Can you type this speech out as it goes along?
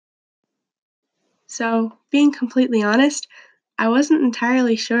So, being completely honest, I wasn't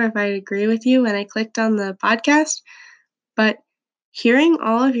entirely sure if I'd agree with you when I clicked on the podcast, but hearing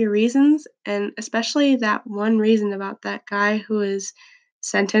all of your reasons, and especially that one reason about that guy who was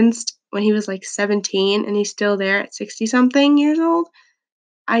sentenced when he was like 17 and he's still there at 60 something years old,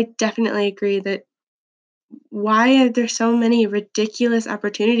 I definitely agree that why are there so many ridiculous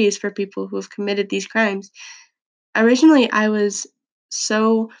opportunities for people who have committed these crimes? Originally, I was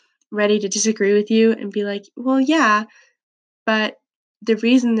so ready to disagree with you and be like, well, yeah, but the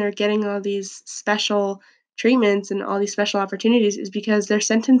reason they're getting all these special treatments and all these special opportunities is because they're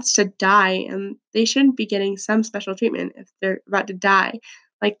sentenced to die, and they shouldn't be getting some special treatment if they're about to die,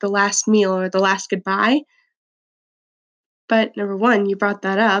 like the last meal or the last goodbye. But number one, you brought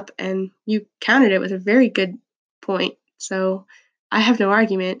that up and you countered it with a very good point. So I have no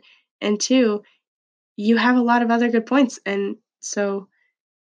argument. And two, you have a lot of other good points. And so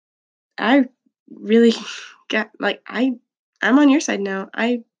I really get like I'm on your side now.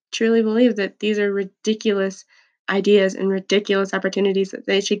 I truly believe that these are ridiculous ideas and ridiculous opportunities that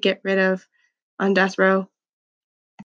they should get rid of on death row.